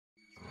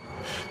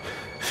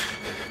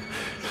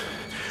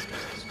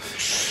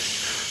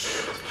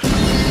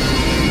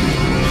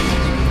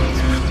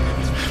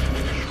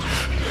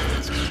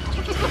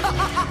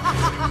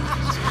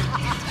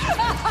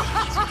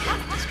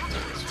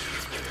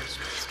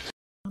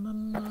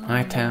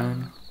My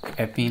town,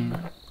 Epping,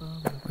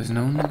 was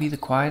known to be the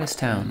quietest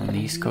town on the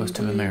east coast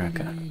of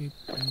America.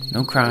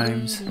 No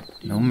crimes,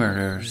 no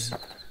murders,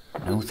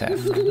 no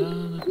theft.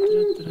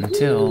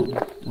 Until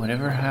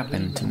whatever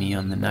happened to me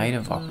on the night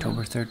of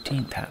October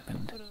 13th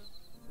happened.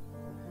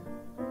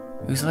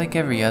 It was like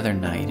every other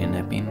night in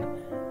Epping,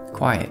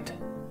 quiet.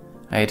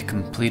 I had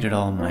completed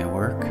all my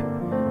work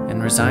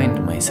and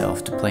resigned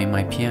myself to play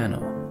my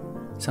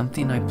piano,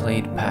 something I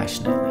played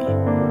passionately.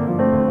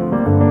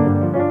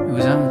 It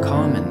was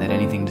uncommon that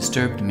anything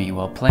disturbed me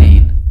while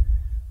playing.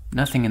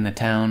 Nothing in the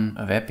town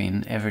of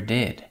Epping ever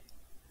did.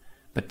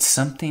 But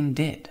something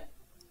did.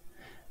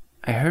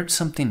 I heard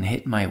something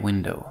hit my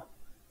window.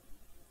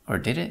 Or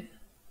did it?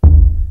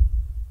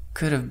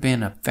 Could have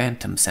been a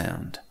phantom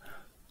sound.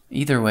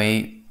 Either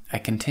way, I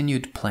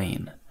continued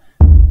playing.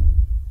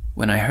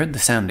 When I heard the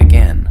sound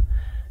again,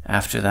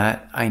 after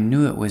that, I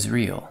knew it was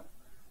real.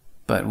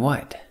 But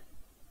what?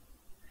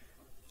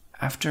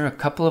 After a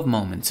couple of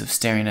moments of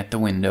staring at the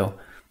window,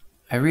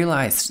 I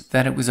realized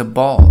that it was a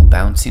ball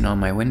bouncing on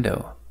my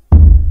window.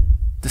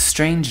 The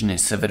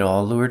strangeness of it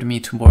all lured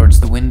me towards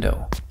the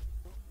window.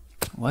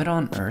 What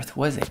on earth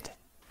was it?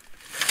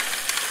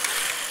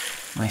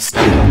 My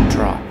stomach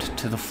dropped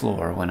to the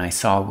floor when I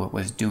saw what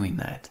was doing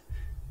that.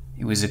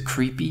 It was a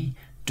creepy,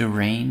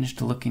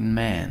 deranged-looking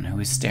man who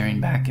was staring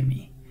back at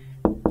me,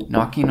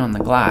 knocking on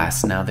the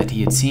glass now that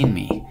he had seen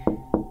me.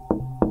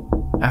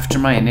 After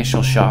my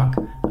initial shock,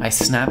 I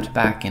snapped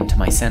back into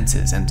my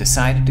senses and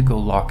decided to go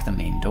lock the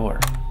main door.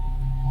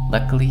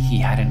 Luckily, he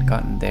hadn't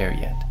gotten there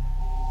yet.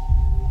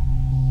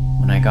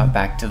 When I got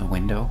back to the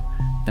window,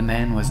 the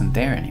man wasn't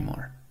there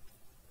anymore.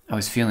 I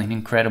was feeling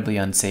incredibly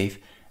unsafe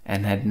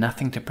and had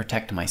nothing to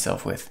protect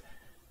myself with.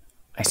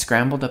 I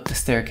scrambled up the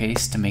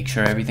staircase to make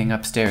sure everything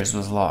upstairs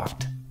was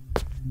locked.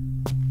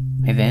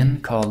 I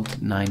then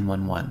called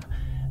 911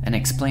 and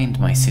explained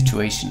my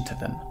situation to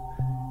them.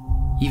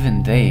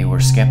 Even they were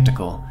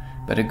skeptical,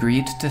 but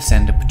agreed to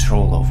send a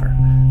patrol over.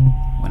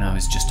 When I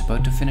was just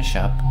about to finish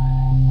up,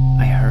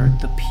 I heard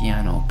the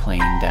piano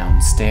playing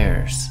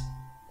downstairs.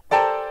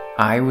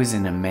 I was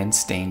in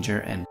immense danger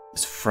and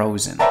was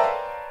frozen.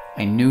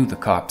 I knew the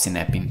cops in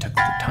Epping took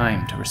the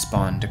time to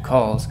respond to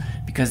calls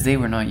because they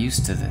were not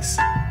used to this.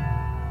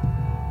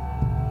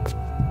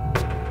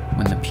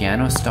 When the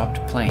piano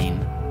stopped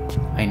playing,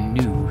 I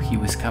knew he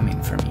was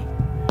coming for me.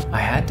 I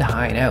had to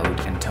hide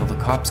out until the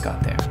cops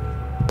got there.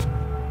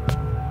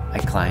 I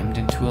climbed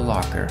into a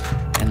locker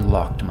and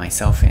locked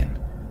myself in.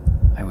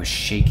 I was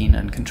shaking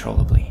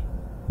uncontrollably.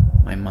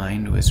 My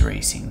mind was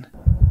racing.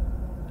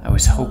 I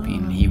was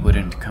hoping he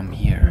wouldn't come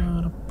here.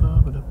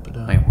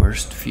 My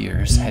worst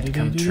fears had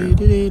come true.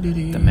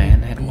 The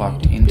man had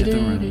walked into the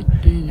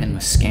room and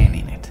was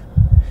scanning it.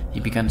 He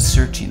began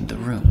searching the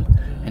room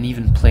and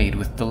even played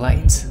with the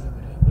lights.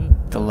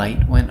 The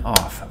light went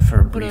off for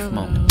a brief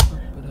moment,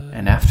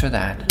 and after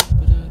that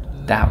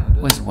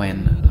was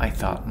when I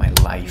thought my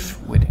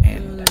life would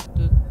end.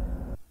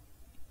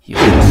 He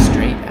looked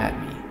straight at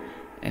me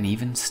and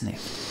even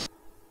sniffed.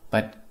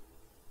 But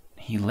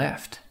he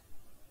left.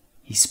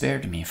 He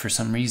spared me for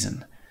some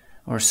reason,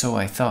 or so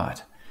I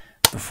thought.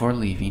 Before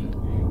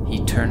leaving,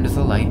 he turned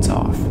the lights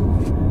off.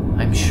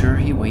 I'm sure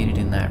he waited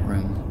in that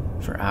room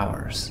for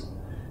hours,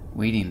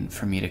 waiting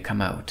for me to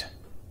come out.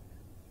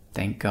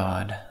 Thank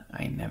God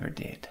I never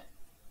did.